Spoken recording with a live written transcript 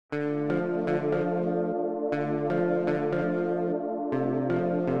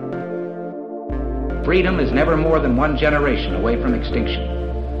freedom is never more than one generation away from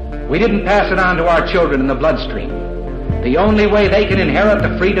extinction. We didn't pass it on to our children in the bloodstream. The only way they can inherit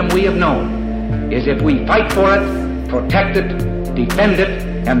the freedom we have known is if we fight for it, protect it, defend it,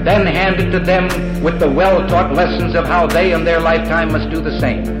 and then hand it to them with the well-taught lessons of how they in their lifetime must do the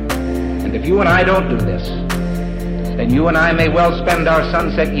same. And if you and I don't do this, then you and I may well spend our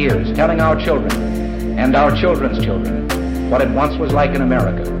sunset years telling our children and our children's children what it once was like in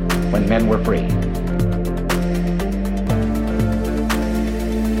America when men were free.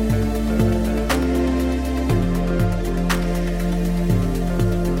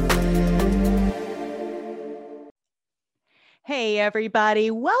 Hey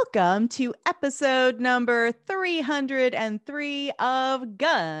everybody, welcome to episode number 303 of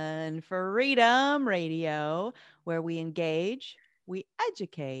Gun Freedom Radio, where we engage, we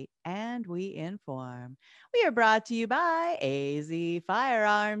educate, and we inform. We are brought to you by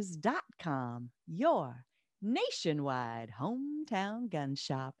azfirearms.com, your nationwide hometown gun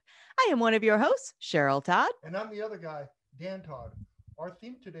shop. I am one of your hosts, Cheryl Todd. And I'm the other guy, Dan Todd. Our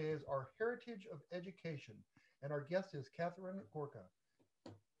theme today is our heritage of education. And our guest is Catherine Gorka.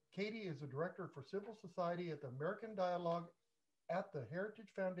 Katie is the director for civil society at the American Dialogue at the Heritage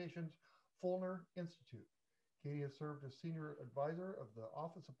Foundation's Foellner Institute. Katie has served as senior advisor of the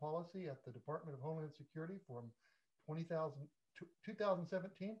Office of Policy at the Department of Homeland Security from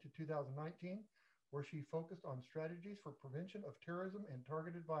 2017 to 2019, where she focused on strategies for prevention of terrorism and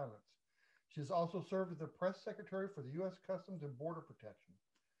targeted violence. She has also served as the press secretary for the U.S. Customs and Border Protection.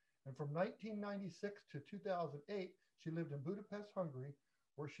 And from 1996 to 2008, she lived in Budapest, Hungary,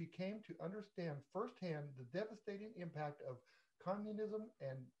 where she came to understand firsthand the devastating impact of communism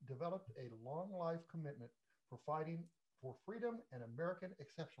and developed a long life commitment for fighting for freedom and American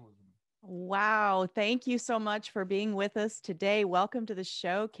exceptionalism. Wow. Thank you so much for being with us today. Welcome to the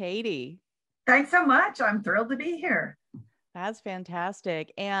show, Katie. Thanks so much. I'm thrilled to be here. That's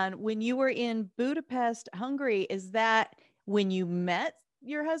fantastic. And when you were in Budapest, Hungary, is that when you met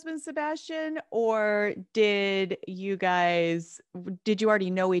your husband, Sebastian, or did you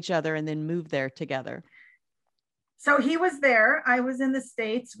already know each other and then move there together? So he was there. I was in the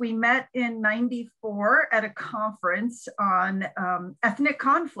States. We met in '94 at a conference on ethnic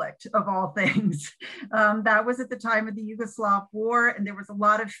conflict, of all things. That was at the time of the Yugoslav War, and there was a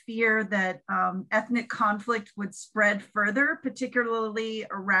lot of fear that ethnic conflict would spread further, particularly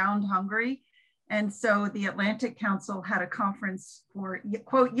around Hungary. And so the Atlantic Council had a conference for,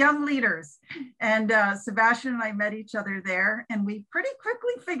 quote, young leaders. And Sebastian and I met each other there. And we pretty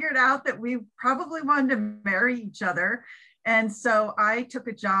quickly figured out that we probably wanted to marry each other. And so I took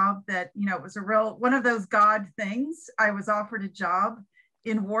a job that, it was one of those God things. I was offered a job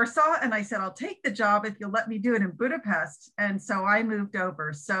in Warsaw. And I said, I'll take the job if you'll let me do it in Budapest. And so I moved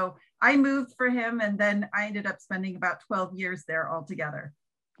over. So I moved for him. And then I ended up spending about 12 years there altogether.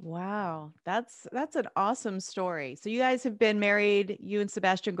 Wow, that's an awesome story. So you guys have been married, you and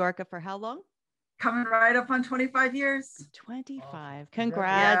Sebastian Gorka, for how long? Coming right up on 25 years. 25.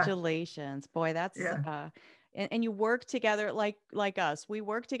 Congratulations. Yeah. Boy, that's and you work together like us. We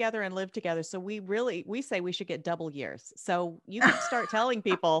work together and live together. So we say we should get double years. So you can start telling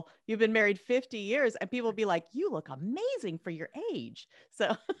people you've been married 50 years and people will be like, you look amazing for your age.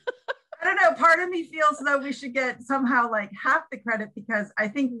 So I don't know, part of me feels though we should get somehow like half the credit, because I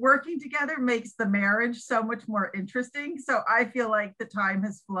think working together makes the marriage so much more interesting. So I feel like the time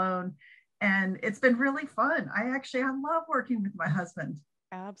has flown and it's been really fun. I love working with my husband.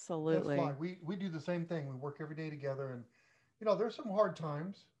 Absolutely. That's fine. We do the same thing. We work every day together, and there's some hard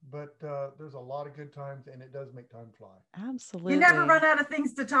times, but there's a lot of good times, and it does make time fly. Absolutely. You never run out of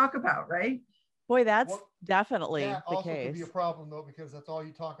things to talk about, right? Boy, that's definitely the also case. Could be a problem though, because that's all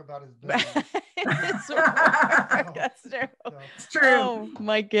you talk about is business. That's true. It's true. Oh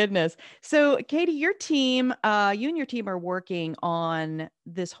my goodness. So Katie, your team, you and your team are working on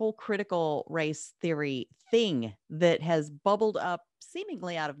this whole critical race theory thing that has bubbled up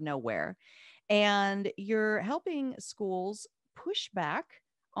seemingly out of nowhere. And you're helping schools push back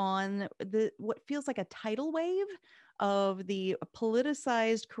on what feels like a tidal wave of the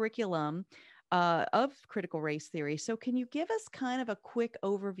politicized curriculum of critical race theory. So can you give us kind of a quick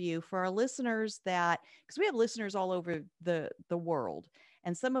overview for our listeners, because we have listeners all over the world,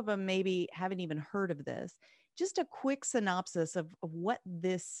 and some of them maybe haven't even heard of this, just a quick synopsis of what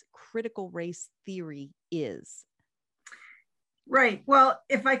this critical race theory is. Right. Well,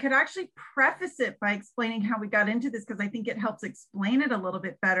 if I could actually preface it by explaining how we got into this, because I think it helps explain it a little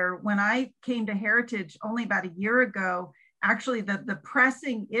bit better. When I came to Heritage only about a year ago, Actually, the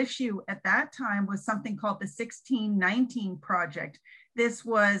pressing issue at that time was something called the 1619 Project. This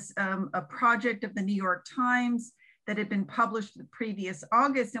was a project of the New York Times that had been published the previous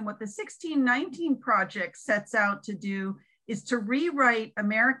August. And what the 1619 Project sets out to do is to rewrite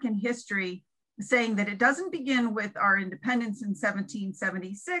American history, saying that it doesn't begin with our independence in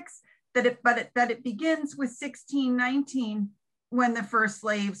 1776, that it begins with 1619, when the first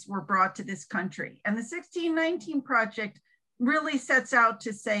slaves were brought to this country. And the 1619 Project really sets out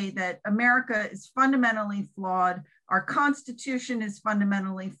to say that America is fundamentally flawed, our Constitution is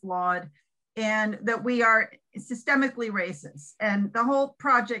fundamentally flawed, and that we are systemically racist. And the whole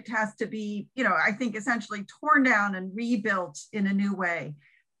project has to be, I think essentially torn down and rebuilt in a new way.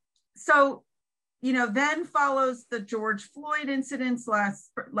 So, then follows the George Floyd incidents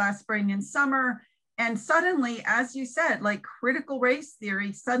last spring and summer. And suddenly, as you said, like critical race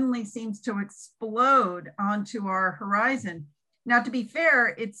theory suddenly seems to explode onto our horizon. Now, to be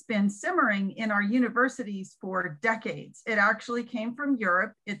fair, it's been simmering in our universities for decades. It actually came from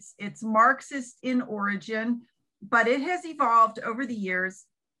Europe. It's Marxist in origin, but it has evolved over the years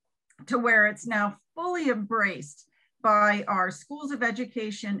to where it's now fully embraced by our schools of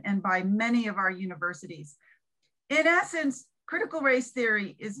education and by many of our universities. In essence, critical race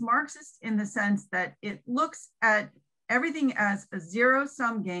theory is Marxist in the sense that it looks at everything as a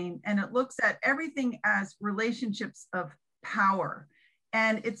zero-sum game, and it looks at everything as relationships of power.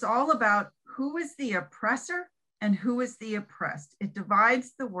 And it's all about who is the oppressor and who is the oppressed. It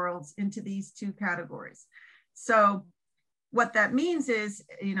divides the worlds into these two categories. So what that means is,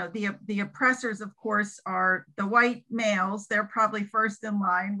 the oppressors, of course, are the white males. They're probably first in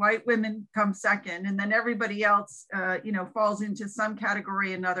line. White women come second, and then everybody else, falls into some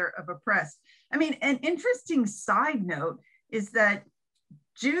category or another of oppressed. I mean, an interesting side note is that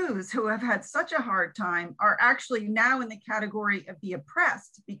Jews, who have had such a hard time, are actually now in the category of the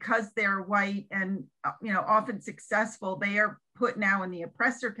oppressed because they're white and, often successful. They are put now in the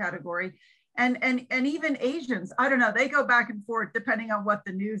oppressor category. And even Asians, I don't know, they go back and forth depending on what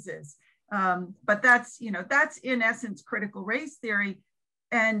the news is. But that's in essence critical race theory.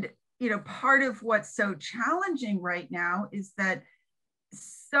 And, part of what's so challenging right now is that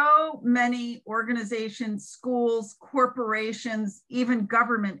so many organizations, schools, corporations, even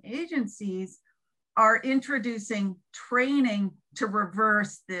government agencies are introducing training to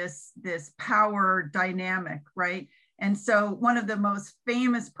reverse this power dynamic, right? And so one of the most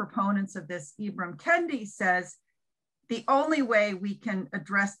famous proponents of this, Ibram Kendi, says, the only way we can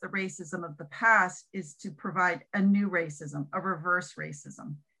address the racism of the past is to provide a new racism, a reverse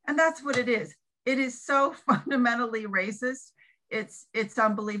racism. And that's what it is. It is so fundamentally racist. It's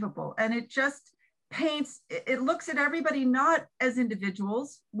unbelievable. And it just paints, it looks at everybody not as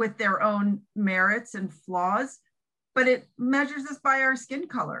individuals with their own merits and flaws, but it measures us by our skin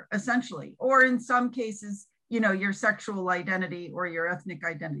color, essentially, or in some cases, your sexual identity or your ethnic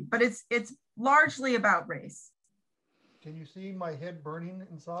identity, but it's largely about race. Can you see my head burning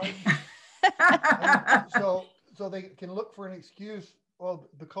inside? So they can look for an excuse. Well,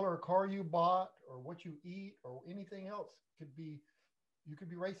 the color of car you bought or what you eat or anything else you could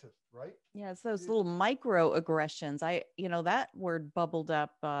be racist, right? Yeah, it's those little microaggressions. That word bubbled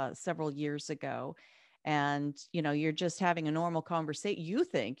up several years ago. And, you're just having a normal conversation. You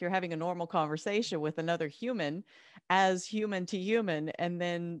think you're having a normal conversation with another human as human to human. And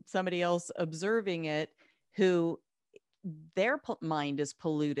then somebody else observing it who their mind is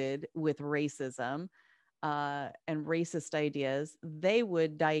polluted with racism and racist ideas, they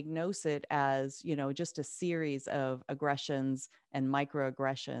would diagnose it as, just a series of aggressions and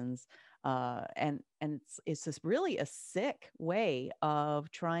microaggressions. And it's just really a sick way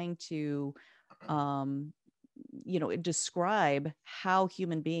of trying to describe how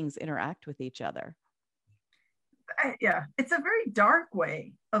human beings interact with each other. Yeah, it's a very dark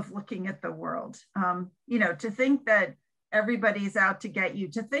way of looking at the world. To think that everybody's out to get you,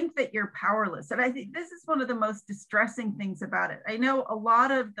 to think that you're powerless. And I think this is one of the most distressing things about it. I know a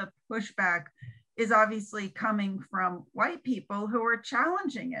lot of the pushback is obviously coming from white people who are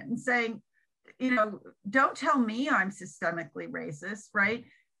challenging it and saying, don't tell me I'm systemically racist, right?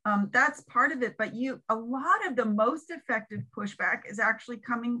 That's part of it, but a lot of the most effective pushback is actually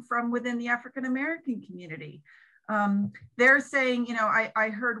coming from within the African-American community. They're saying, I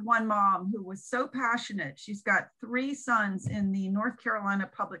heard one mom who was so passionate. She's got 3 sons in the North Carolina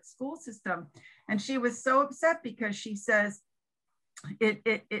public school system. And she was so upset because she says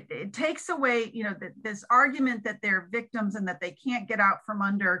it takes away, this argument that they're victims and that they can't get out from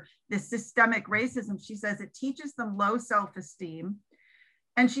under this systemic racism. She says it teaches them low self-esteem.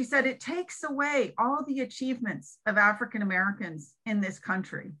 And she said, it takes away all the achievements of African Americans in this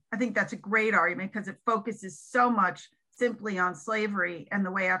country. I think that's a great argument because it focuses so much simply on slavery and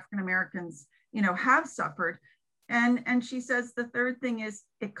the way African Americans, have suffered. And she says the third thing is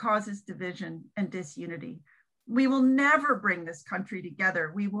it causes division and disunity. We will never bring this country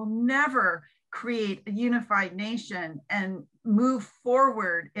together. We will never create a unified nation and move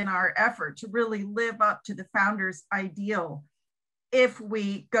forward in our effort to really live up to the founders' ideal if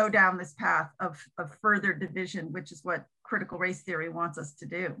we go down this path of further division, which is what critical race theory wants us to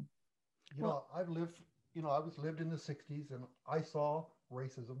do. I've lived, I was lived in the 60s and I saw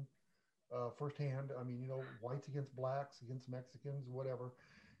racism firsthand. I mean, whites against blacks, against Mexicans, whatever.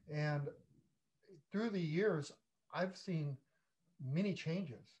 And through the years, I've seen many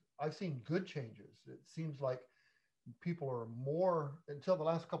changes. I've seen good changes. It seems like people are more, until the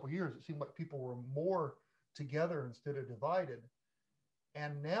last couple of years, it seemed like people were more together instead of divided.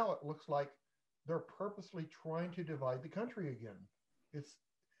 And now it looks like they're purposely trying to divide the country again. It's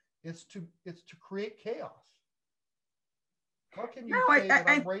to create chaos. How can you say that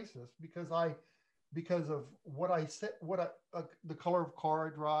I'm racist because of what I said, the color of car I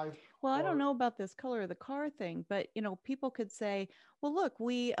drive? Well, I don't know about this color of the car thing, but people could say, well, look,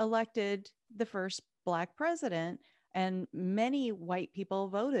 we elected the first Black president and many white people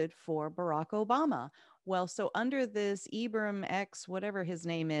voted for Barack Obama. Well, so under this Ibram X, whatever his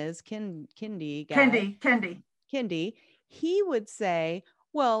name is, Kendi guy, Kendi, he would say,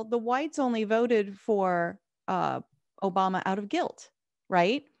 well, the whites only voted for Obama out of guilt,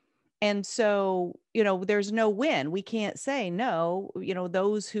 right? And so, there's no win. We can't say no,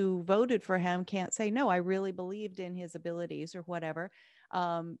 those who voted for him can't say, no, I really believed in his abilities or whatever.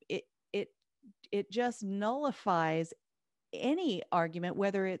 It just nullifies any argument,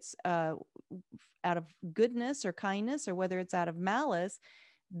 whether it's out of goodness or kindness or whether it's out of malice.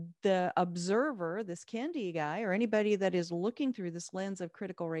 The observer, this Kendi guy, or anybody that is looking through this lens of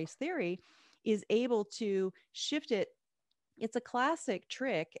critical race theory is able to shift it. It's a classic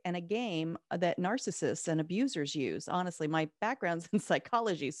trick and a game that narcissists and abusers use. Honestly, my background's in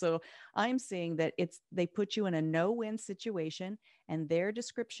psychology, so I'm seeing that they put you in a no-win situation, and their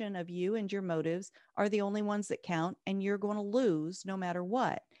description of you and your motives are the only ones that count, and you're going to lose no matter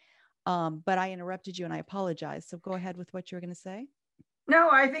what. But I interrupted you, and I apologize. So go ahead with what you were going to say. No,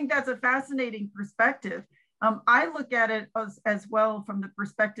 I think that's a fascinating perspective. I look at it as well from the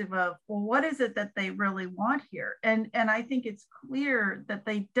perspective of, well, what is it that they really want here? And I think it's clear that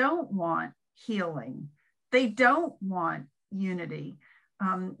they don't want healing. They don't want unity.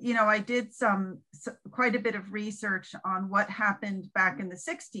 I did quite a bit of research on what happened back in the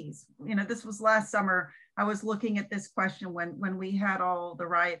 60s. This was last summer. I was looking at this question when we had all the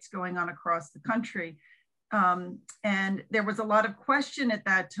riots going on across the country. And there was a lot of question at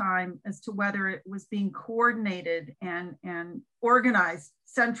that time as to whether it was being coordinated and organized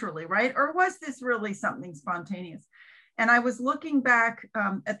centrally, right? Or was this really something spontaneous? And I was looking back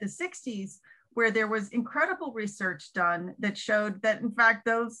at the 60s, where there was incredible research done that showed that, in fact,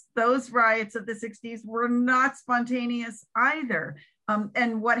 those riots of the 60s were not spontaneous either.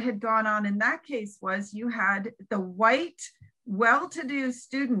 And what had gone on in that case was you had the white, well-to-do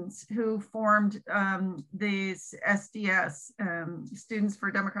students who formed these SDS, Students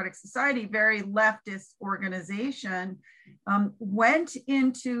for Democratic Society, very leftist organization, went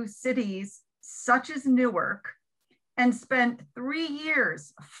into cities such as Newark and spent 3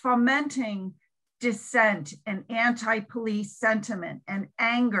 years fomenting dissent and anti-police sentiment and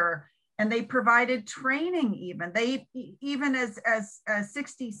anger. And they provided training even as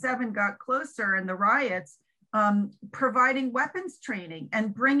 67 got closer in the riots, providing weapons training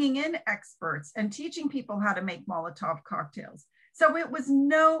and bringing in experts and teaching people how to make Molotov cocktails. So it was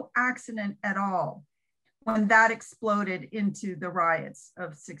no accident at all when that exploded into the riots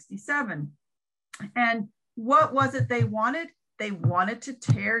of 67. And what was it they wanted? They wanted to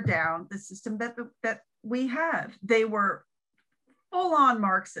tear down the system that we have. They were full on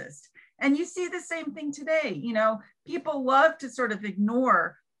Marxist. And you see the same thing today. People love to sort of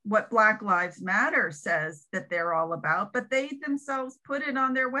ignore what Black Lives Matter says that they're all about, but they themselves put it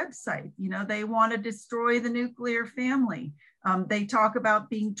on their website. They want to destroy the nuclear family. They talk about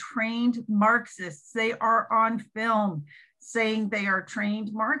being trained Marxists. They are on film saying they are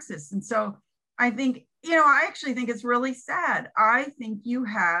trained Marxists. And so I think, I actually think it's really sad. I think you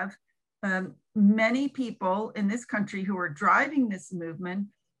have many people in this country who are driving this movement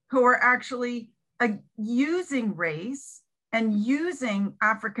who are actually using race and using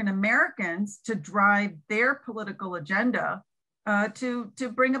African Americans to drive their political agenda to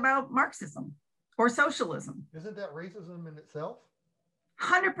bring about Marxism or socialism. Isn't that racism in itself?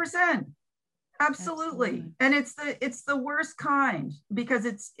 100%. Absolutely. And it's the worst kind, because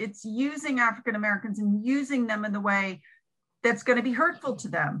it's using African Americans and using them in the way that's going to be hurtful to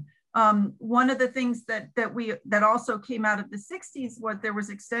them. One of the things that also came out of the 60s was there was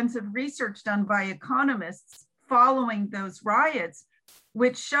extensive research done by economists following those riots,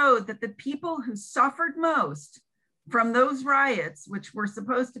 which showed that the people who suffered most from those riots, which were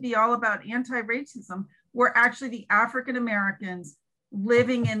supposed to be all about anti-racism, were actually the African Americans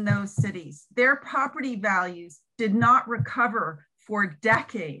living in those cities. Their property values did not recover for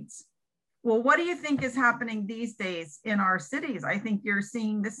decades. Well, what do you think is happening these days in our cities? I think you're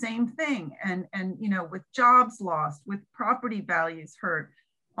seeing the same thing, and you know, with jobs lost, with property values hurt,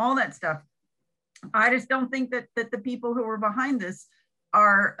 all that stuff. I just don't think that the people who are behind this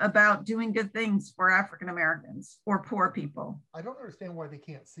are about doing good things for African Americans or poor people. I don't understand why they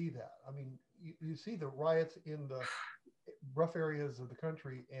can't see that. I mean, you see the riots in the rough areas of the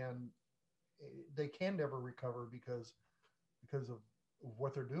country, and they can never recover because of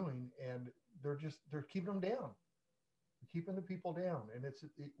what they're doing, and they're keeping them down, keeping the people down. And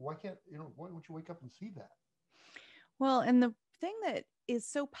why can't, you know, why would you wake up and see that? Well, and the thing that is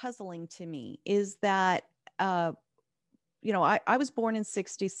so puzzling to me is that you know, I was born in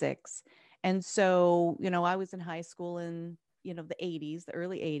 66, and so, you know, I was in high school in, you know, the 80s, the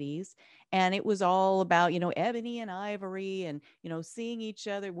early 80s, and it was all about, you know, ebony and ivory and, you know, seeing each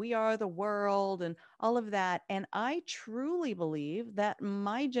other, we are the world and all of that. And I truly believe that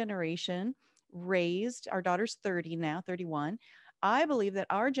my generation raised, our daughter's 30 now, 31. I believe that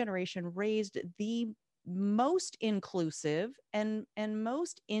our generation raised the most inclusive and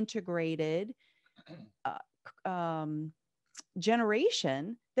most integrated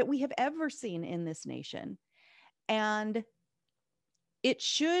generation that we have ever seen in this nation. And it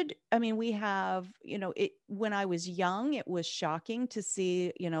should, I mean, we have, you know, when I was young, it was shocking to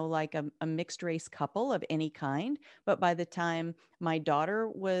see, you know, like a mixed race couple of any kind. But by the time my daughter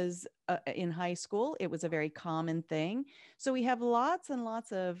was in high school, it was a very common thing. So we have lots and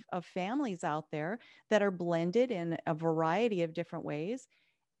lots of families out there that are blended in a variety of different ways.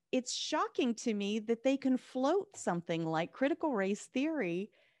 It's shocking to me that they can float something like critical race theory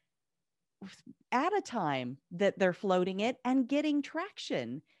at a time that they're floating it and getting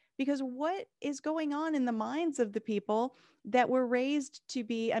traction. Because what is going on in the minds of the people that were raised to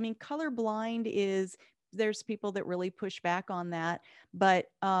be, I mean, colorblind is, there's people that really push back on that. But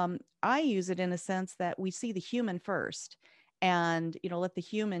I use it in a sense that we see the human first and, you know, let the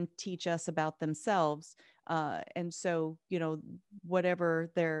human teach us about themselves. And so, you know,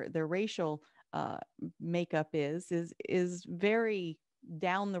 whatever their racial makeup is very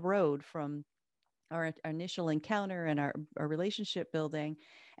down the road from our initial encounter and our relationship building.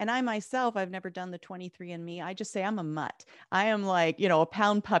 And I myself, I've never done the 23andMe. I just say I'm a mutt. I am like, you know, a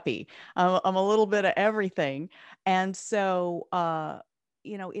pound puppy. I'm a little bit of everything. And so,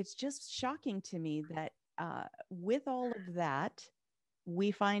 you know, it's just shocking to me that with all of that,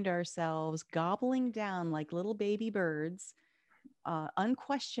 we find ourselves gobbling down like little baby birds,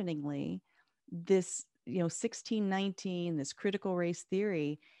 unquestioningly, this, you know, 1619, this critical race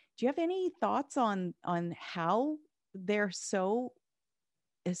theory. Do you have any thoughts on how they're so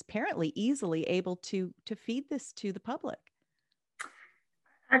apparently easily able to feed this to the public?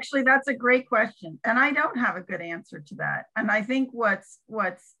 Actually, that's a great question, and I don't have a good answer to that. And I think what's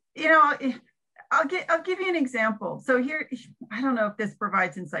you know, I'll give you an example. So here, I don't know if this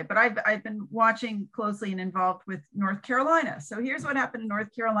provides insight, but I've been watching closely and involved with North Carolina. So here's what happened in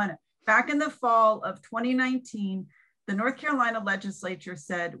North Carolina. Back in the fall of 2019, the North Carolina legislature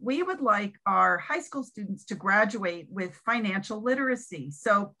said, we would like our high school students to graduate with financial literacy.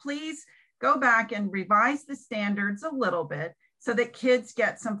 So please go back and revise the standards a little bit so that kids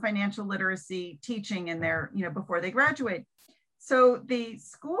get some financial literacy teaching in there, you know, before they graduate. So the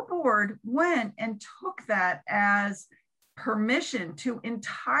school board went and took that as permission to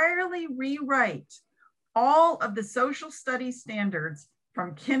entirely rewrite all of the social studies standards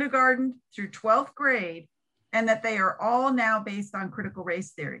from kindergarten through 12th grade, and that they are all now based on critical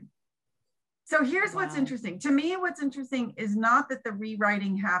race theory. So here's what's interesting. To me, what's interesting is not that the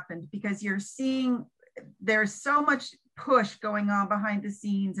rewriting happened, because you're seeing there's so much push going on behind the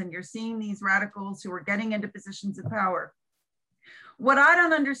scenes, and you're seeing these radicals who are getting into positions of power. What I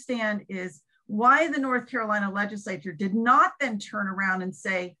don't understand is why the North Carolina legislature did not then turn around and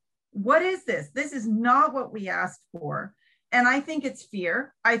say, what is this? This is not what we asked for. And I think it's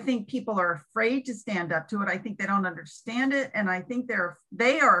fear. I think people are afraid to stand up to it. I think they don't understand it. And I think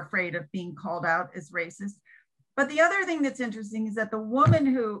they are afraid of being called out as racist. But the other thing that's interesting is that the woman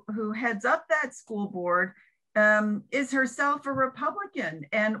who heads up that school board is herself a Republican.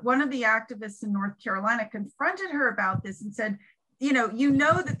 And one of the activists in North Carolina confronted her about this and said, you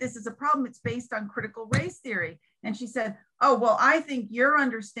know that this is a problem. It's based on critical race theory. And she said, oh, well, I think your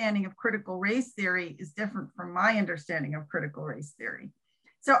understanding of critical race theory is different from my understanding of critical race theory.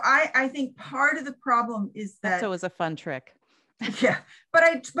 So I think part of the problem is that. So it was a fun trick. Yeah, but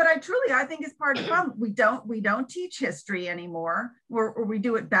I truly, I think it's part of the problem. We don't teach history anymore, or we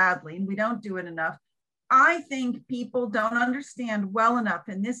do it badly and we don't do it enough. I think people don't understand well enough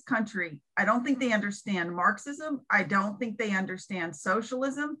in this country. I don't think they understand Marxism. I don't think they understand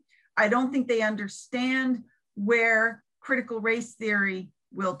socialism. I don't think they understand where critical race theory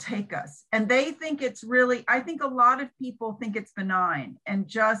will take us. And they think it's really, I think a lot of people think it's benign and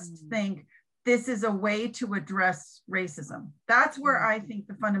just think this is a way to address racism. That's where I think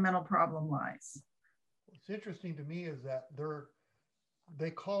the fundamental problem lies. What's interesting to me is that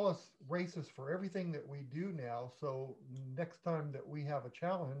they call us racist for everything that we do now. So next time that we have a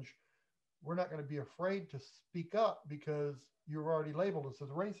challenge, we're not going to be afraid to speak up because you've already labeled us as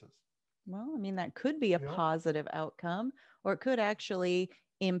racist. Well, I mean, that could be a positive outcome, or it could actually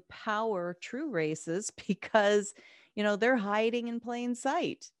empower true racists because, they're hiding in plain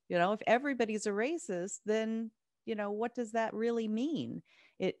sight. If everybody's a racist, then, what does that really mean?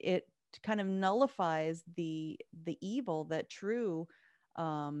 It kind of nullifies the evil that true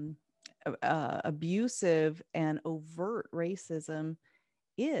abusive and overt racism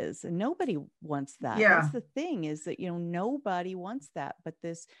is. And nobody wants that. Yeah. That's the thing, is that, nobody wants that. But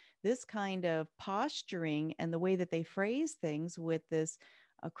this kind of posturing and the way that they phrase things with this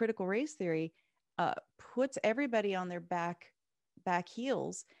critical race theory puts everybody on their back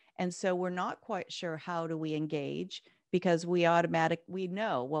heels. And so we're not quite sure how do we engage, because we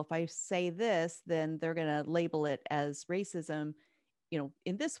know, well, if I say this, then they're going to label it as racism,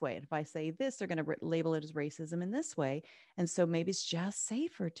 in this way. And if I say this, they're going to label it as racism in this way. And so maybe it's just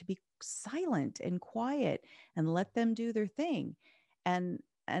safer to be silent and quiet and let them do their thing. And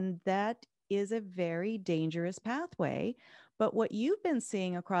that is a very dangerous pathway. But what you've been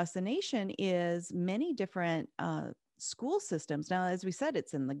seeing across the nation is many different school systems. Now, as we said,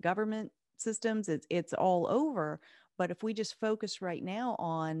 it's in the government systems, it's all over. But if we just focus right now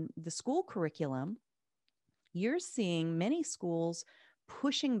on the school curriculum, you're seeing many schools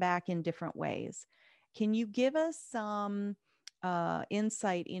pushing back in different ways. Can you give us some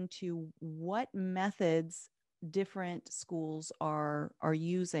insight into what methods different schools are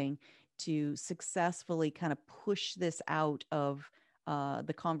using to successfully kind of push this out of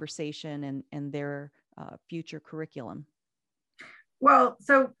the conversation and their future curriculum? Well,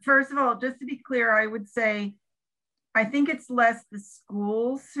 so first of all, just to be clear, I would say, I think it's less the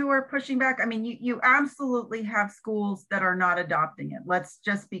schools who are pushing back. I mean, you absolutely have schools that are not adopting it. Let's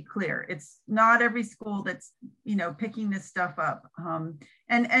just be clear. It's not every school that's, picking this stuff up.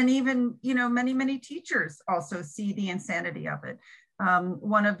 And even, many teachers also see the insanity of it.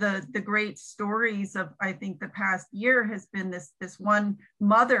 One of the great stories of, I think, the past year has been this one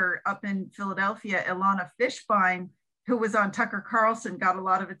mother up in Philadelphia, Ilana Fishbein, who was on Tucker Carlson, got a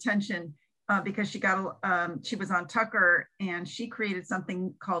lot of attention because she was on Tucker, and she created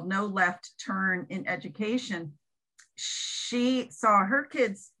something called No Left Turn in Education. She saw her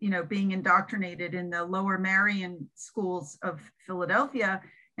kids, being indoctrinated in the Lower Marion schools of Philadelphia,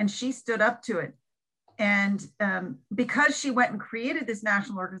 and she stood up to it. And because she went and created this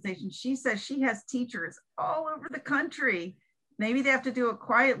national organization, she says she has teachers all over the country. Maybe they have to do it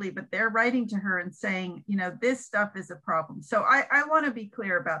quietly, but they're writing to her and saying, this stuff is a problem. So I want to be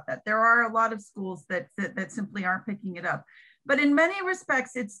clear about that. There are a lot of schools that simply aren't picking it up. But in many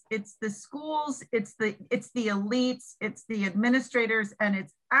respects, it's the schools, it's the elites, it's the administrators, and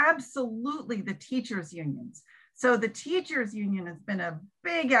it's absolutely the teachers' unions. So the teachers' union has been a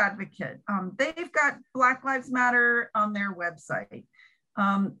big advocate. They've got Black Lives Matter on their website.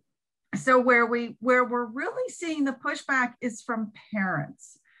 So where we're really seeing the pushback is from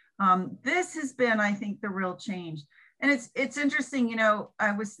parents. This has been, I think, the real change. And it's interesting,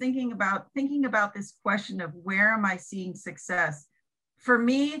 I was thinking about this question of where am I seeing success? For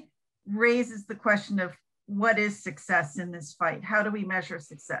me, raises the question of what is success in this fight? How do we measure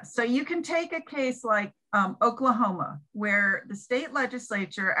success? So you can take a case like Oklahoma, where the state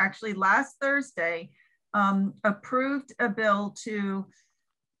legislature actually last Thursday approved a bill to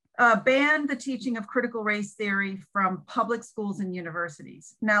ban the teaching of critical race theory from public schools and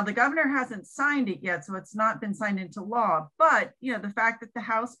universities. Now, the governor hasn't signed it yet, so it's not been signed into law, but the fact that the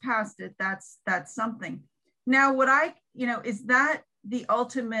House passed it, that's something. Now, is that the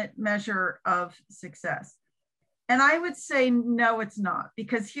ultimate measure of success? And I would say, no, it's not,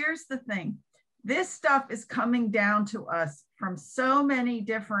 because here's the thing. This stuff is coming down to us from so many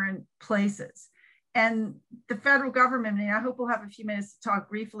different places. And the federal government, and I hope we'll have a few minutes to talk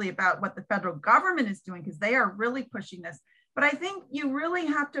briefly about what the federal government is doing, because they are really pushing this. But I think you really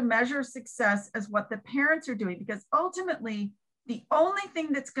have to measure success as what the parents are doing, because ultimately, the only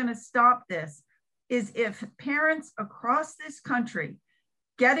thing that's going to stop this is if parents across this country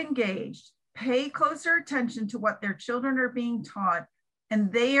get engaged, pay closer attention to what their children are being taught,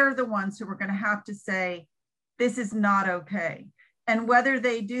 and they are the ones who are going to have to say, this is not okay. And whether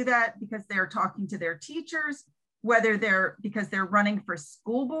they do that because they're talking to their teachers, whether they're because they're running for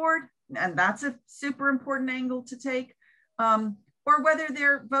school board, and that's a super important angle to take, or whether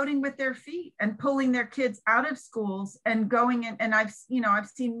they're voting with their feet and pulling their kids out of schools and going in. And I've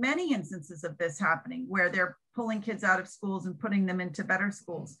seen many instances of this happening where they're pulling kids out of schools and putting them into better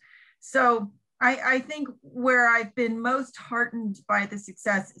schools. So I think where I've been most heartened by the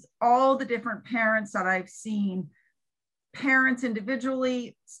success is all the different parents that I've seen, parents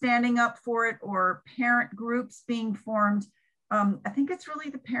individually standing up for it or parent groups being formed. I think it's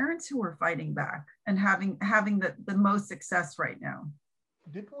really the parents who are fighting back and having the most success right now.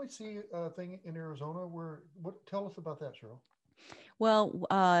 Didn't we see a thing in Arizona tell us about that, Cheryl? Well,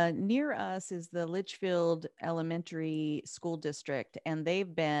 near us is the Litchfield Elementary School District, and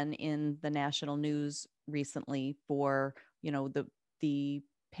they've been in the national news recently for, the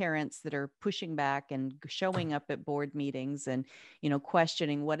parents that are pushing back and showing up at board meetings and,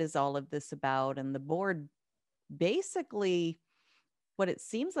 questioning what is all of this about. And the board basically, what it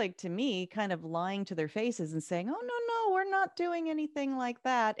seems like to me, kind of lying to their faces and saying, oh, no, we're not doing anything like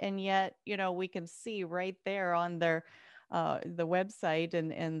that. And yet, we can see right there on their the website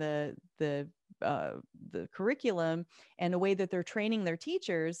and the curriculum and the way that they're training their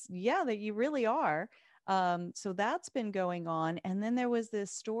teachers, that you really are. So that's been going on. And then there was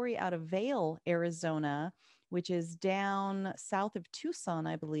this story out of Vail, Arizona, which is down south of Tucson,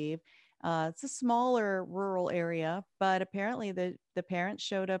 I believe. It's a smaller rural area, but apparently the parents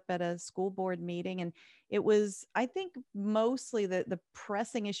showed up at a school board meeting, and it was, I think, mostly the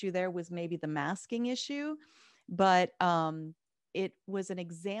pressing issue there was maybe the masking issue. But it was an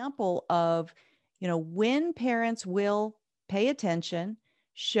example of, when parents will pay attention,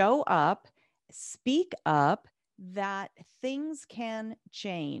 show up, speak up, that things can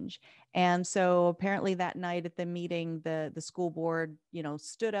change. And so apparently that night at the meeting, the school board,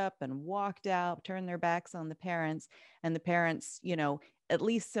 stood up and walked out, turned their backs on the parents. And the parents, at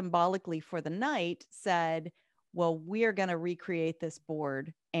least symbolically for the night, said, well, we are going to recreate this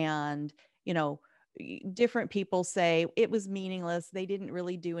board. And, different people say it was meaningless. They didn't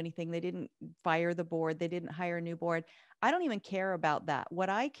really do anything. They didn't fire the board. They didn't hire a new board. I don't even care about that. What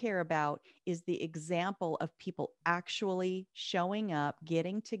I care about is the example of people actually showing up,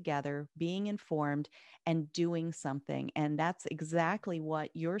 getting together, being informed, and doing something. And that's exactly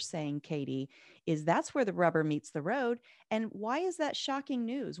what you're saying, Katie, is that's where the rubber meets the road. And why is that shocking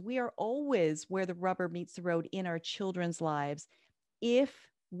news? We are always where the rubber meets the road in our children's lives if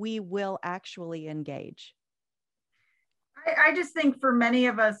we will actually engage. I just think for many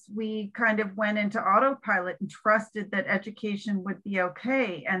of us, we kind of went into autopilot and trusted that education would be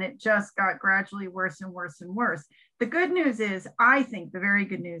okay. And it just got gradually worse and worse and worse. The good news is, I think the very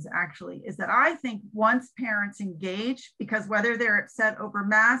good news actually is that I think once parents engage, because whether they're upset over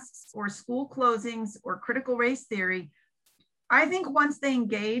masks or school closings or critical race theory, I think once they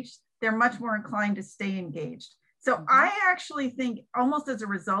engage, they're much more inclined to stay engaged. So I actually think almost as a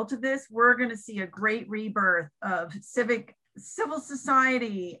result of this, we're going to see a great rebirth of civil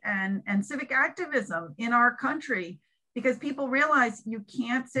society and civic activism in our country, because people realize you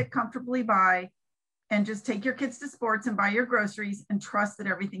can't sit comfortably by and just take your kids to sports and buy your groceries and trust that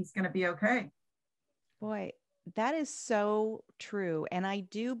everything's going to be okay. Boy, that is so true. And I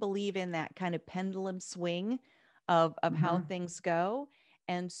do believe in that kind of pendulum swing of how things go.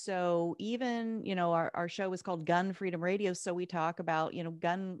 And so even, our show is called Gun Freedom Radio. So we talk about,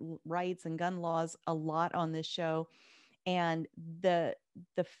 gun rights and gun laws a lot on this show. And the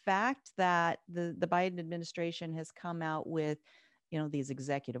fact that the Biden administration has come out with, these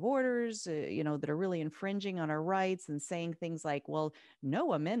executive orders, that are really infringing on our rights and saying things like, well,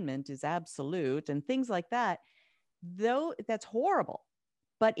 no amendment is absolute and things like that, though that's horrible.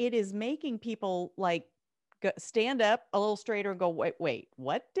 But it is making people stand up a little straighter and go, wait,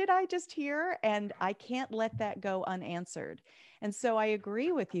 what did I just hear? And I can't let that go unanswered. And so I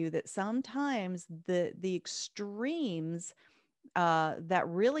agree with you that sometimes the extremes that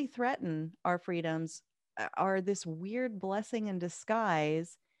really threaten our freedoms are this weird blessing in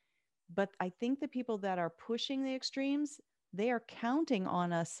disguise. But I think the people that are pushing the extremes they are counting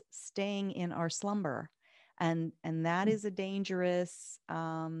on us staying in our slumber. And that is a dangerous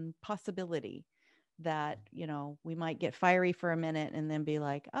possibility that, we might get fiery for a minute and then be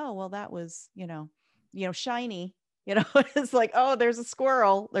like, oh, well, that was, shiny, it's like, oh, there's a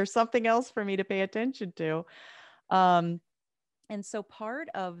squirrel. There's something else for me to pay attention to. And so part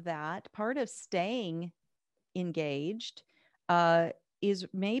of staying engaged is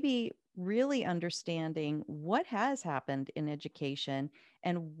maybe really understanding what has happened in education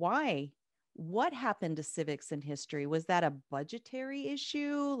and why. What happened to civics and history? Was that a budgetary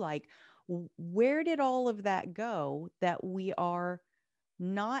issue? Like, where did all of that go that we are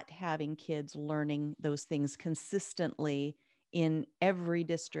not having kids learning those things consistently in every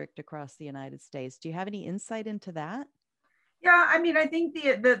district across the United States? Do you have any insight into that? Yeah, I mean, I think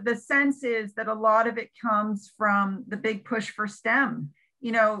the sense is that a lot of it comes from the big push for STEM.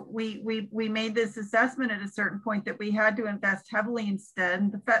 We made this assessment at a certain point that we had to invest heavily in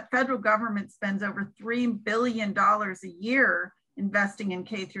STEM. The federal government spends over $3 billion a year investing in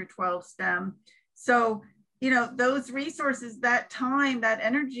K through 12 STEM. So, those resources, that time, that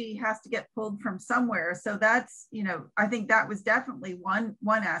energy has to get pulled from somewhere. So that's, I think that was definitely one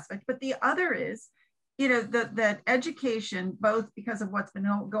aspect. But the other is, that education, both because of what's been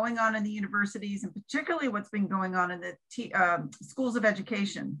going on in the universities and particularly what's been going on in the schools of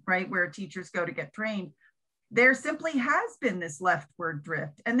education, right, where teachers go to get trained, there simply has been this leftward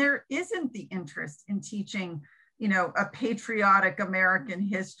drift, and there isn't the interest in teaching, a patriotic American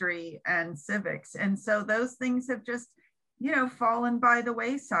history and civics. And so those things have just, fallen by the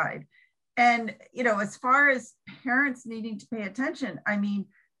wayside. And, as far as parents needing to pay attention, I mean,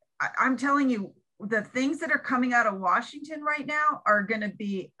 I'm telling you, the things that are coming out of Washington right now are going to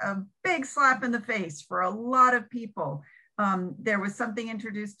be a big slap in the face for a lot of people. There was something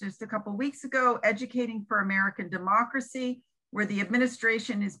introduced just a couple of weeks ago, Educating for American Democracy, where the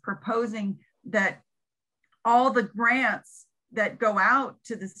administration is proposing that all the grants that go out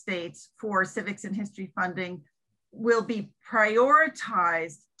to the states for civics and history funding will be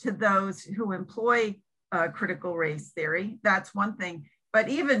prioritized to those who employ critical race theory. That's one thing. But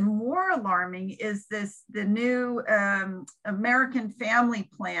even more alarming is the new American Family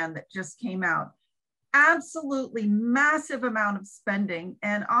Plan that just came out. Absolutely massive amount of spending.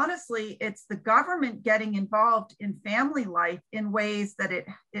 And honestly, it's the government getting involved in family life in ways that it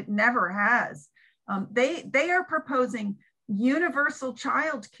never has. They are proposing universal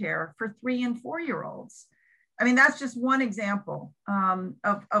childcare for 3 and 4 year olds. I mean, that's just one example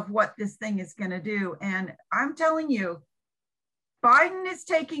of what this thing is going to do. And I'm telling you, Biden is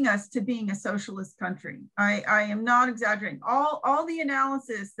taking us to being a socialist country. I am not exaggerating. All the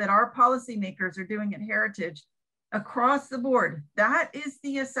analysis that our policymakers are doing at Heritage across the board, that is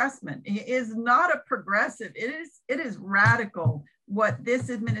the assessment. It is not a progressive. It is radical what this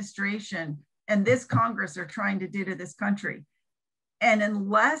administration and this Congress are trying to do to this country. And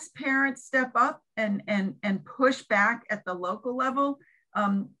unless parents step up and push back at the local level,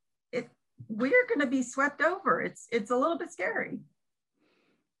 we're going to be swept over. It's a little bit scary.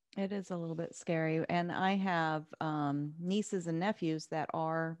 It is a little bit scary. And I have nieces and nephews that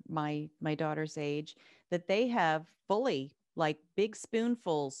are my daughter's age, that they have fully, like, big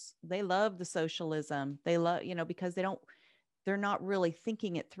spoonfuls. They love the socialism. They love, because they're not really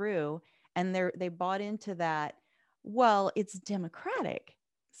thinking it through. And they bought into that. Well, it's democratic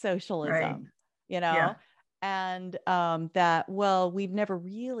socialism, right. Yeah. And that, well, we've never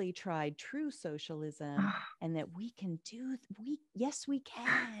really tried true socialism, and that we can yes, we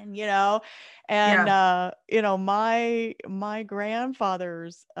can, and, my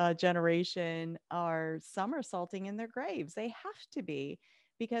grandfather's generation are somersaulting in their graves. They have to be,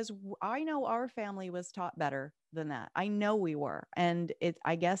 because I know our family was taught better than that. I know we were. And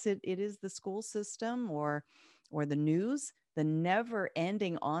I guess it is the school system or the news, the never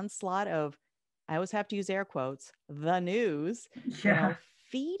ending onslaught of, I always have to use air quotes, the news,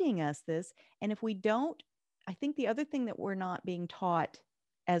 feeding us this. And if we don't, I think the other thing that we're not being taught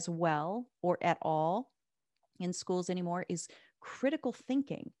as well or at all in schools anymore is critical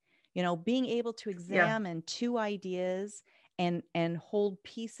thinking, being able to examine two ideas and hold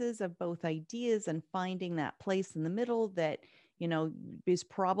pieces of both ideas and finding that place in the middle that, is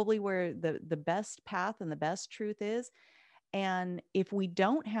probably where the best path and the best truth is. And if we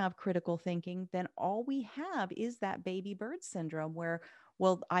don't have critical thinking, then all we have is that baby bird syndrome where,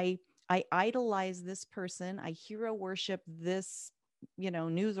 well, I idolize this person, I hero worship this,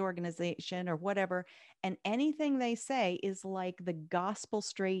 news organization or whatever, and anything they say is like the gospel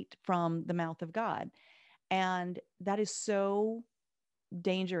straight from the mouth of God. And that is so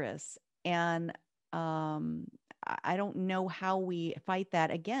dangerous. And I don't know how we fight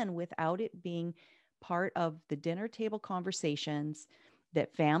that again without it being part of the dinner table conversations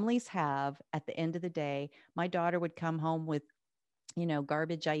that families have at the end of the day. My daughter would come home with,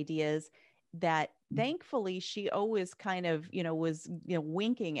 garbage ideas that thankfully she always kind of, was,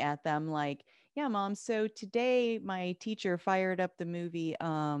 winking at them like, yeah, mom. So today my teacher fired up the movie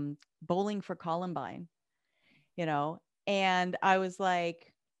Bowling for Columbine, and I was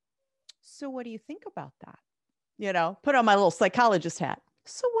like, so what do you think about that? Put on my little psychologist hat.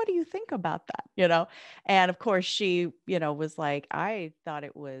 So what do you think about that? And of course she, was like, I thought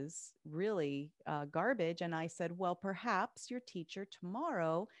it was really garbage. And I said, well, perhaps your teacher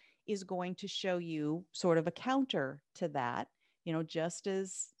tomorrow is going to show you sort of a counter to that, just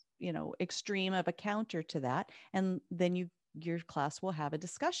as, extreme of a counter to that. And then your class will have a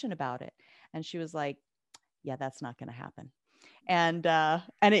discussion about it. And she was like, yeah, that's not going to happen. And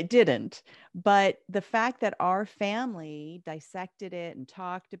it didn't. But the fact that our family dissected it and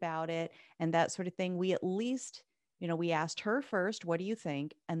talked about it and that sort of thing, we at least, we asked her first, what do you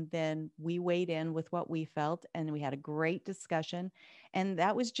think? And then we weighed in with what we felt, and we had a great discussion. And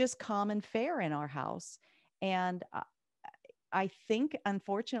that was just common fare in our house. And I think,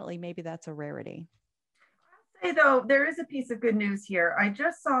 unfortunately, maybe that's a rarity. Say though, there is a piece of good news here. I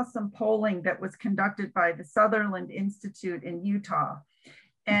just saw some polling that was conducted by the Sutherland Institute in Utah,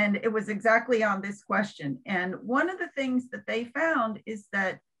 and it was exactly on this question. And one of the things that they found is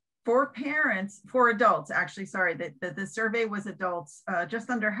that for adults, actually, sorry, that the survey was adults, just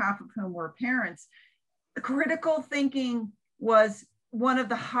under half of whom were parents, critical thinking was one of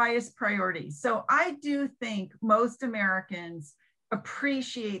the highest priorities. So I do think most Americans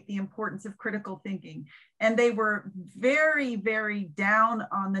appreciate the importance of critical thinking. And they were very, very down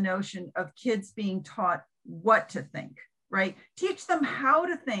on the notion of kids being taught what to think, right? Teach them how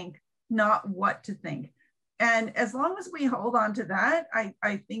to think, not what to think. And as long as we hold on to that,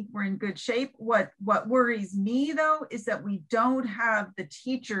 I think we're in good shape. What worries me though, is that we don't have the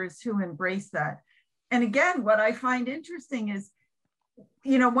teachers who embrace that. And again, what I find interesting is,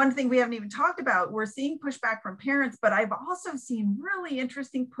 one thing we haven't even talked about, we're seeing pushback from parents, but I've also seen really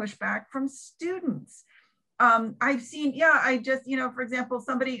interesting pushback from students. I've seen, for example,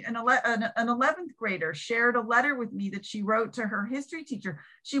 somebody, an 11th grader shared a letter with me that she wrote to her history teacher.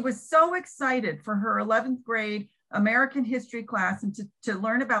 She was so excited for her 11th grade American history class and to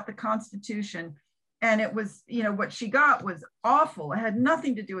learn about the Constitution. And it was, what she got was awful. It had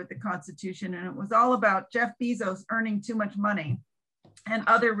nothing to do with the Constitution. And it was all about Jeff Bezos earning too much money and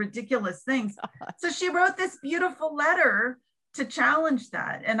other ridiculous things. So she wrote this beautiful letter to challenge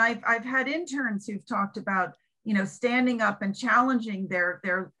that. And I've had interns who've talked about, standing up and challenging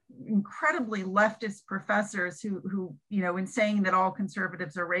their incredibly leftist professors who, in saying that all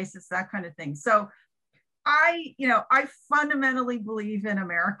conservatives are racist, that kind of thing. So I fundamentally believe in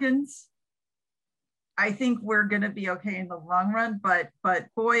Americans. I think we're going to be okay in the long run, but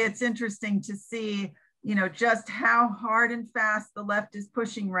boy, it's interesting to see just how hard and fast the left is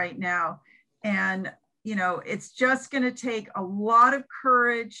pushing right now. And, it's just going to take a lot of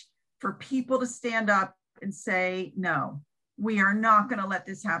courage for people to stand up and say, no, we are not going to let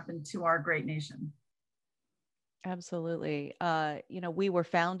this happen to our great nation. Absolutely. We were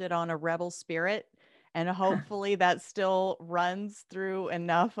founded on a rebel spirit, and hopefully that still runs through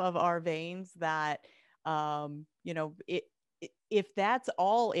enough of our veins that, if that's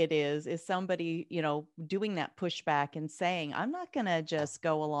all it is somebody, doing that pushback and saying, I'm not going to just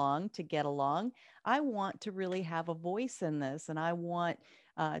go along to get along. I want to really have a voice in this. And I want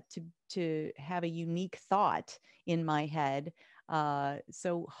to have a unique thought in my head.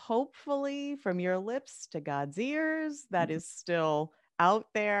 So hopefully from your lips to God's ears, that is still out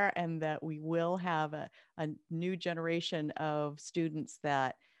there, and that we will have a new generation of students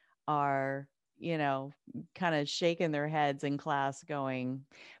that are kind of shaking their heads in class going.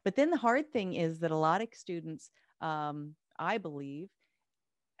 But then the hard thing is that a lot of students, I believe,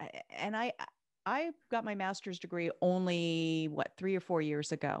 and I got my master's degree only 3 or 4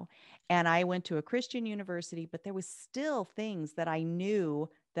 years ago, and I went to a Christian university, but there was still things that I knew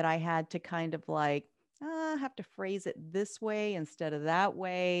that I had to kind of like, have to phrase it this way instead of that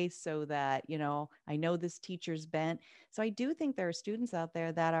way so that, I know this teacher's bent. So I do think there are students out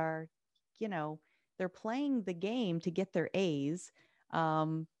there that are, they're playing the game to get their A's.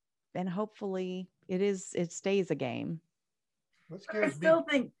 And hopefully it stays a game. I still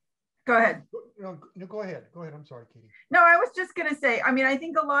think, go ahead. No, go ahead. Go ahead. I'm sorry, Katie. No, I was just going to say, I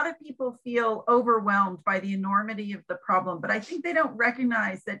think a lot of people feel overwhelmed by the enormity of the problem, but I think they don't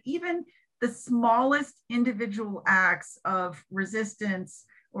recognize that even the smallest individual acts of resistance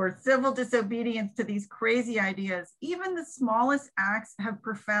or civil disobedience to these crazy ideas, even the smallest acts have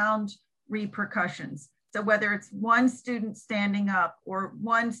profound repercussions. So whether it's one student standing up or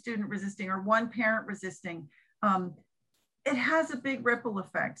one student resisting or one parent resisting, it has a big ripple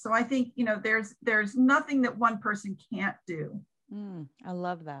effect. So I think, there's nothing that one person can't do. I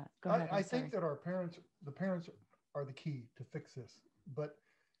love that. Go ahead. I think that the parents are the key to fix this, but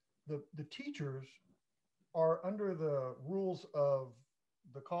the teachers are under the rules of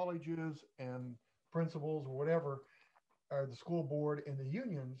the colleges and principals or whatever, or the school board and the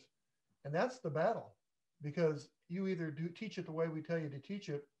unions. And that's the battle, because you either teach it the way we tell you to teach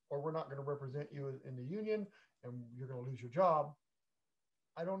it, or we're not going to represent you in the union and you're going to lose your job.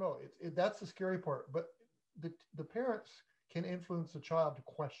 I don't know. That's the scary part, but the parents can influence the child to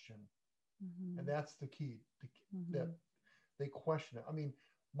question. And that's the key, that they question it. I mean,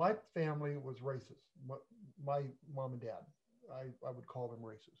 my family was racist. My mom and dad, I would call them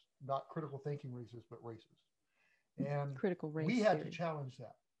racist, not critical thinking racist, but racist. And critical race we had theory. to challenge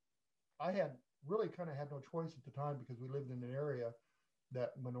that. I had really kind of had no choice at the time, because we lived in an area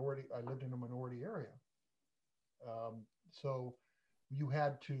I lived in a minority area. So you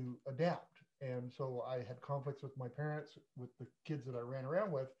had to adapt. And so I had conflicts with my parents, with the kids that I ran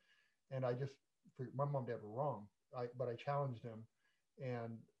around with. And my mom and dad were wrong, but I challenged them.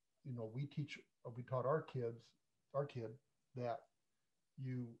 And, we taught our kid that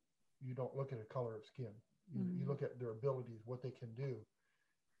you don't look at a color of skin. You look at their abilities, what they can do.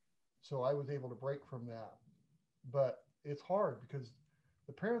 So I was able to break from that. But it's hard because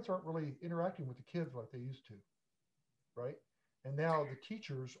the parents aren't really interacting with the kids like they used to, right? And now the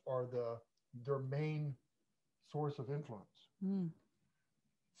teachers are their main source of influence.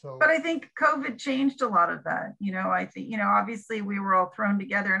 So, but I think COVID changed a lot of that. I think, obviously we were all thrown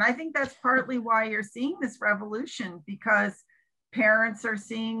together. And I think that's partly why you're seeing this revolution, because parents are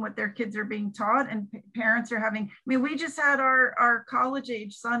seeing what their kids are being taught, and parents are having, we just had our college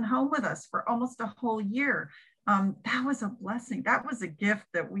age son home with us for almost a whole year. That was a blessing. That was a gift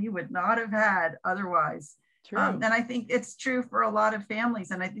that we would not have had otherwise. And I think it's true for a lot of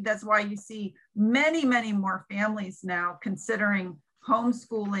families. And I think that's why you see many, many more families now considering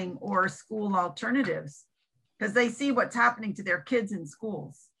homeschooling or school alternatives, because they see what's happening to their kids in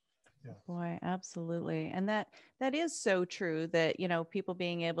schools. Yeah. Boy, absolutely. And that is so true, that, people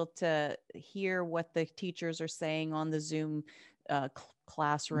being able to hear what the teachers are saying on the Zoom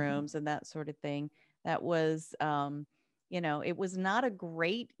classrooms and that sort of thing. That was, it was not a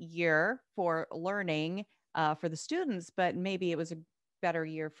great year for learning for the students, but maybe it was a better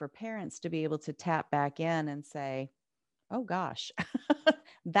year for parents to be able to tap back in and say, oh gosh,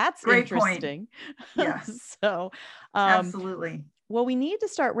 that's Great interesting. Point. Yes. So, absolutely. Well, we need to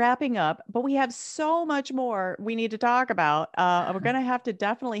start wrapping up, but we have so much more we need to talk about. We're going to have to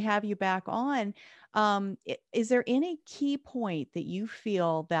definitely have you back on. Is there any key point that you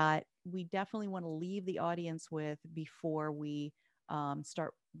feel that we definitely want to leave the audience with before we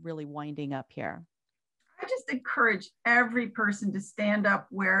start really winding up here? I just encourage every person to stand up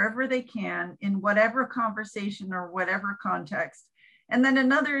wherever they can, in whatever conversation or whatever context. And then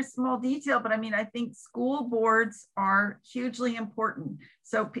another small detail, but I think school boards are hugely important.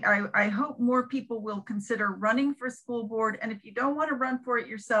 So I hope more people will consider running for school board. And if you don't want to run for it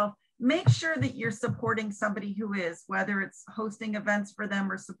yourself, make sure that you're supporting somebody who is, whether it's hosting events for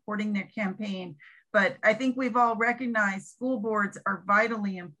them or supporting their campaign. But I think we've all recognized school boards are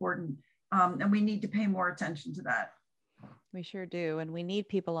vitally important. And we need to pay more attention to that. We sure do. And we need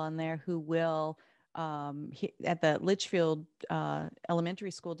people on there who will, at the Litchfield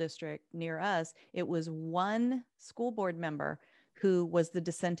Elementary School District near us, it was one school board member who was the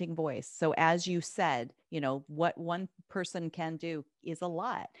dissenting voice. So as you said, what one person can do is a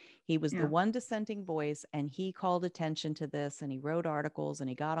lot. He was the one dissenting voice, and he called attention to this, and he wrote articles, and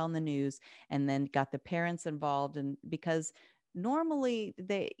he got on the news, and then got the parents involved. And because normally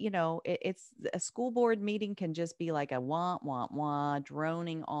it's a school board meeting can just be like a wah, wah, wah,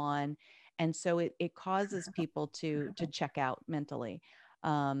 droning on. And so it causes people to check out mentally.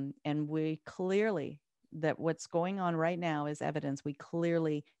 And we clearly, that what's going on right now is evidence. We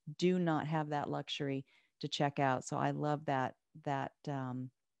clearly do not have that luxury to check out. So I love that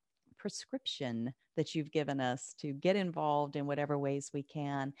prescription that you've given us to get involved in whatever ways we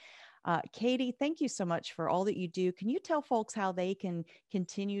can. Katie, thank you so much for all that you do. Can you tell folks how they can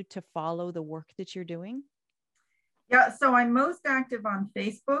continue to follow the work that you're doing? Yeah, so I'm most active on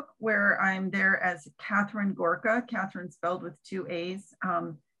Facebook, where I'm there as Catherine Gorka, Catherine spelled with 2 A's.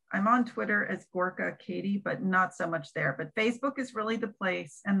 I'm on Twitter as Gorka Katie, but not so much there. But Facebook is really the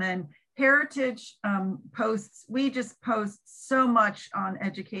place. And then Heritage posts, we just post so much on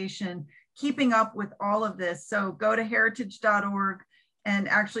education, keeping up with all of this. So go to heritage.org and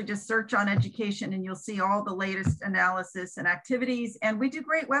actually just search on education, and you'll see all the latest analysis and activities. And we do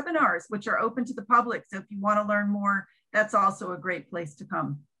great webinars, which are open to the public. So if you want to learn more, that's also a great place to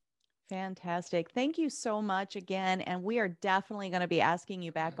come. Fantastic. Thank you so much again. And we are definitely going to be asking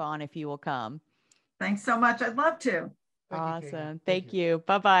you back on if you will come. Thanks so much. I'd love to. Awesome. Thank you.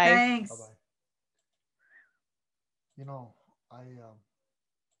 Bye-bye. Thanks. Bye-bye. You know,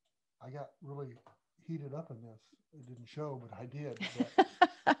 I got really heated up in this. It didn't show, but I did.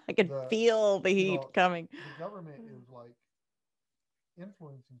 I could feel the heat coming. The government is like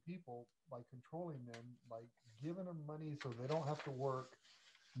influencing people by controlling them, by giving them money so they don't have to work,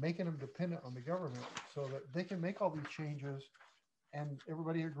 making them dependent on the government so that they can make all these changes and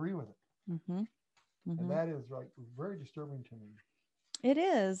everybody agree with it. Mm-hmm. Mm-hmm. And that is like very disturbing to me. It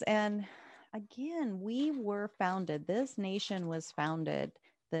is. And again, this nation was founded,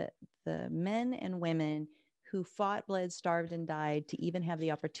 the men and women who fought, bled, starved, and died to even have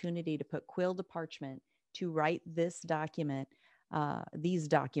the opportunity to put quill to parchment to write this document. These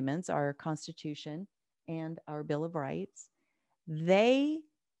documents, our Constitution and our Bill of Rights, they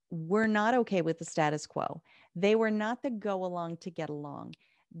were not okay with the status quo. They were not the go along to get along.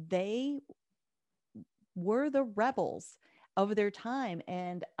 They were the rebels of their time.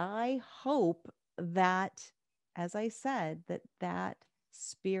 And I hope that, as I said, that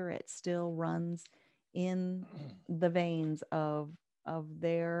spirit still runs in the veins of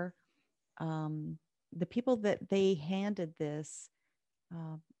their the people that they handed this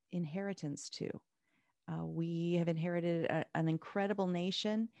inheritance to. We have inherited an incredible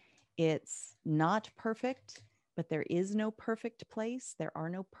nation. It's not perfect, but there is no perfect place. There are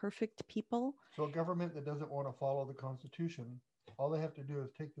no perfect people. So a government that doesn't want to follow the Constitution, all they have to do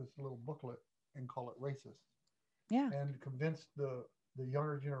is take this little booklet and call it racist. Yeah. And convince the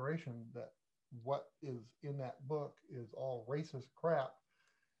younger generation that what is in that book is all racist crap,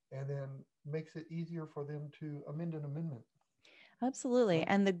 and then makes it easier for them to amend an amendment. Absolutely. Right.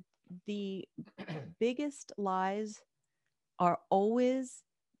 And the biggest lies are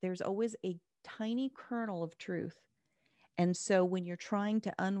there's always a tiny kernel of truth. And so when you're trying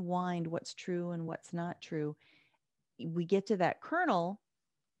to unwind what's true and what's not true, we get to that kernel.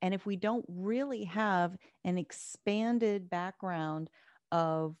 And if we don't really have an expanded background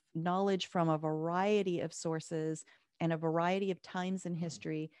of knowledge from a variety of sources and a variety of times in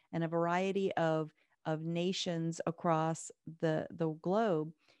history and a variety of nations across the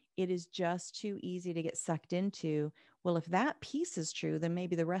globe, it is just too easy to get sucked into, well, if that piece is true, then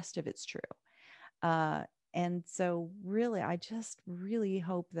maybe the rest of it's true. And so really, I just really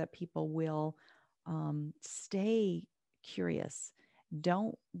hope that people will stay curious.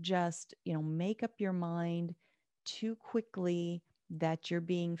 Don't just, make up your mind too quickly that you're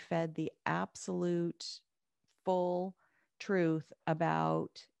being fed the absolute full truth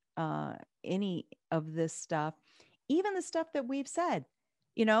about any of this stuff, even the stuff that we've said,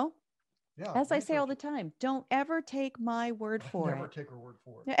 as I say all the time, don't ever take my word for it. Never take her word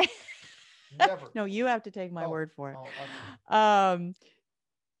for it. Never. No, you have to take my word for it. Okay.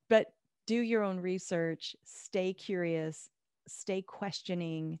 But do your own research, stay curious, stay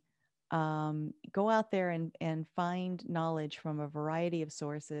questioning, go out there and find knowledge from a variety of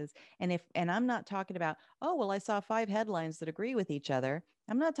sources. And I'm not talking about, oh, well, I saw 5 headlines that agree with each other.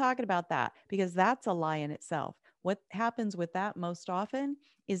 I'm not talking about that, because that's a lie in itself. What happens with that most often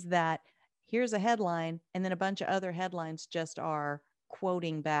is that here's a headline, and then a bunch of other headlines just are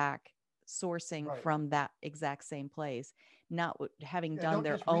quoting back, sourcing right from that exact same place, not having done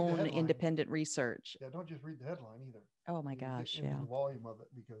their own independent research. Yeah, don't just read the headline either. Oh my gosh, yeah. The volume of it,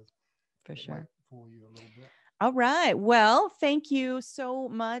 because for sure might fool you a little bit. All right. Well, thank you so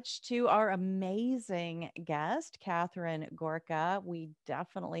much to our amazing guest, Catherine Gorka. We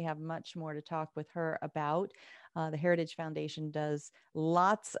definitely have much more to talk with her about. The Heritage Foundation does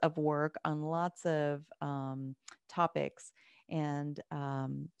lots of work on lots of topics. And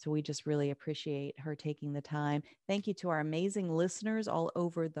so we just really appreciate her taking the time. Thank you to our amazing listeners all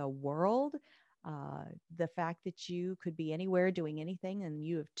over the world. The fact that you could be anywhere doing anything and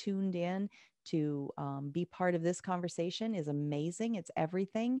you have tuned in to be part of this conversation is amazing. It's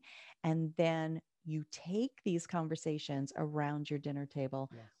everything. And then you take these conversations around your dinner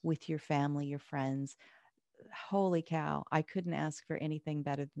table with your family, your friends. Holy cow. I couldn't ask for anything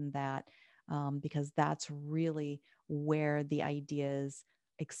better than that, because that's really where the ideas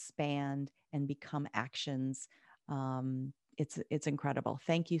expand and become actions. It's incredible.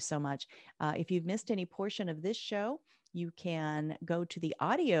 Thank you so much. If you've missed any portion of this show, You can go to the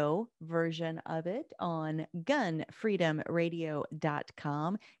audio version of it on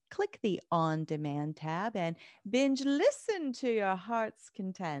gunfreedomradio.com. Click the On Demand tab and binge listen to your heart's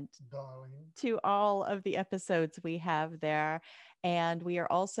content, Darling. to all of the episodes we have there. And we are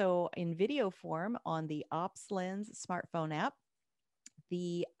also in video form on the OpsLens smartphone app,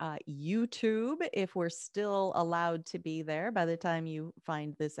 the YouTube, if we're still allowed to be there by the time you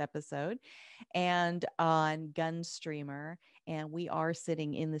find this episode, and on Gunstreamer. And we are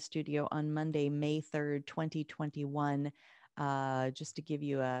sitting in the studio on Monday, May 3rd, 2021, just to give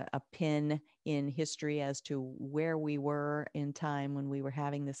you a pin in history as to where we were in time when we were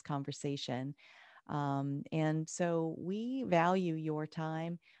having this conversation. And so we value your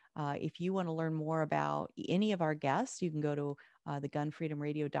time. If you want to learn more about any of our guests, you can go to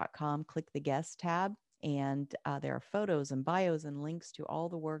thegunfreedomradio.com, click the guest tab, and there are photos and bios and links to all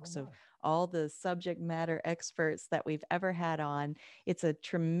the works of all the subject matter experts that we've ever had on. It's a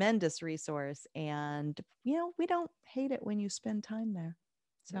tremendous resource, and we don't hate it when you spend time there.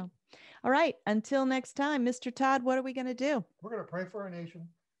 So, all right, until next time, Mr. Todd, what are we going to do? We're going to pray for our nation.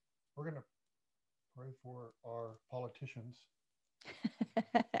 We're going to pray for our politicians.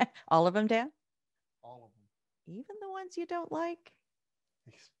 All of them, Dan? All of them. Even the ones you don't like?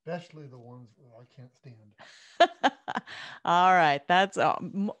 Especially the ones I can't stand. All right. That's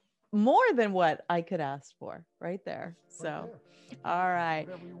more than what I could ask for right there. Right there. All right.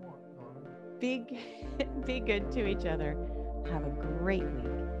 Whatever you want, darling. Be good to each other. Have a great week,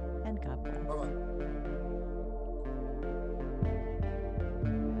 and God bless. Bye-bye.